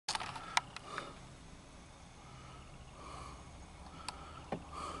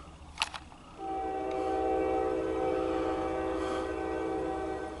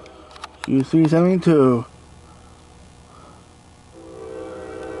Q372.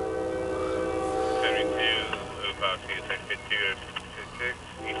 72-05 CSX Q372-06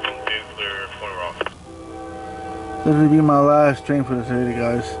 Eastern 2, clear corner off. This will be my last train for today,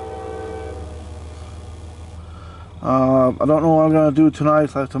 guys. I don't know what I'm gonna do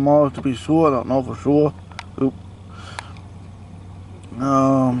tonight, like tomorrow to be sure. I don't know for sure. Oop.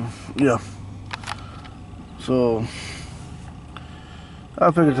 Yeah. So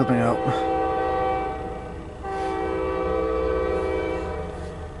I'll figure something out.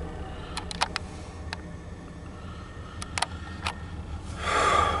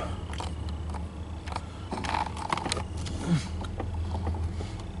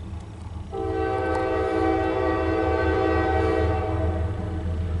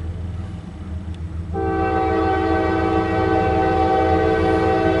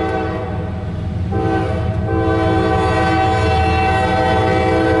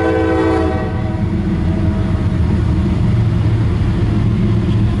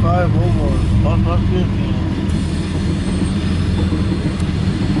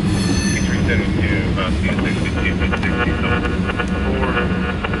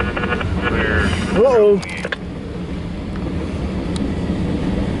 Uh-oh.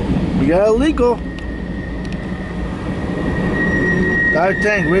 We got a leaker. That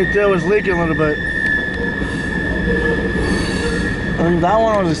tank right there was leaking a little bit. I mean, that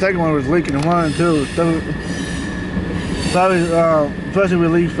one or the second one was leaking, and 1 and 2. Probably pressure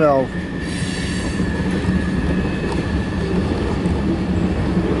relief valve.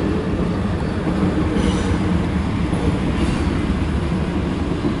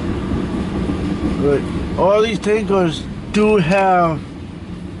 But all these tankers do have,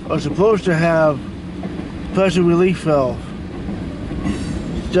 are supposed to have, pressure relief valve.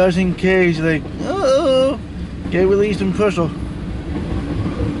 Just in case, like, oh, get released in pressure.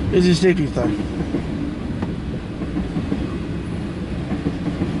 It's a safety thing.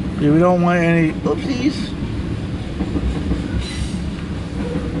 Yeah, we don't want any oopsies.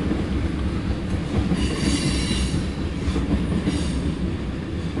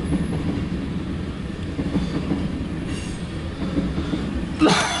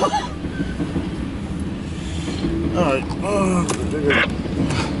 Alright,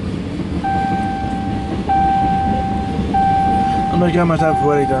 I'm gonna get myself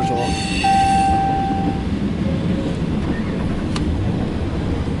ready, that's all.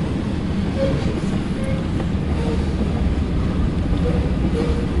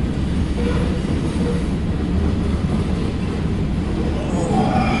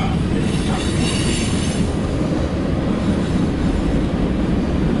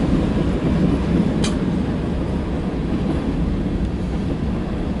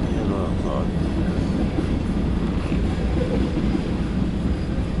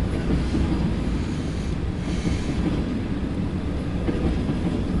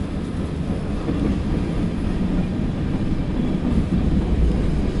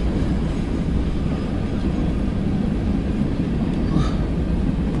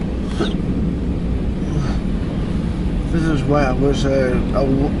 This is why I wish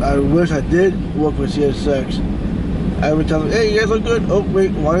I did work with CSX. I would tell them, hey, you guys look good. Oh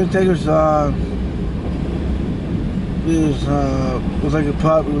wait, why didn't take us was like a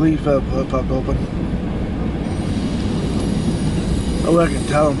pop relief valve popped open. I wish I could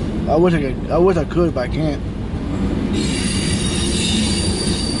tell them. I wish I could, but I can't.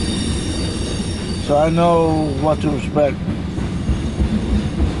 So I know what to expect.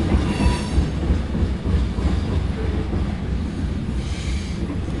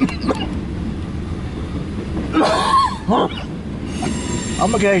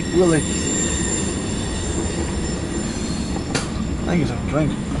 I'm okay, really. I can get some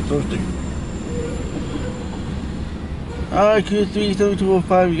drink. I'm thirsty. Alright,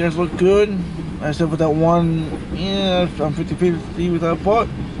 Q372-05, you guys look good. Except with that one, yeah, I'm 50-50 with that part.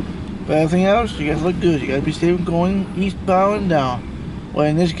 But everything else, you guys look good. You gotta be safe going eastbound and down. Well,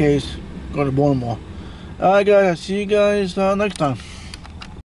 in this case, going to Baltimore. Alright guys, I'll see you guys next time.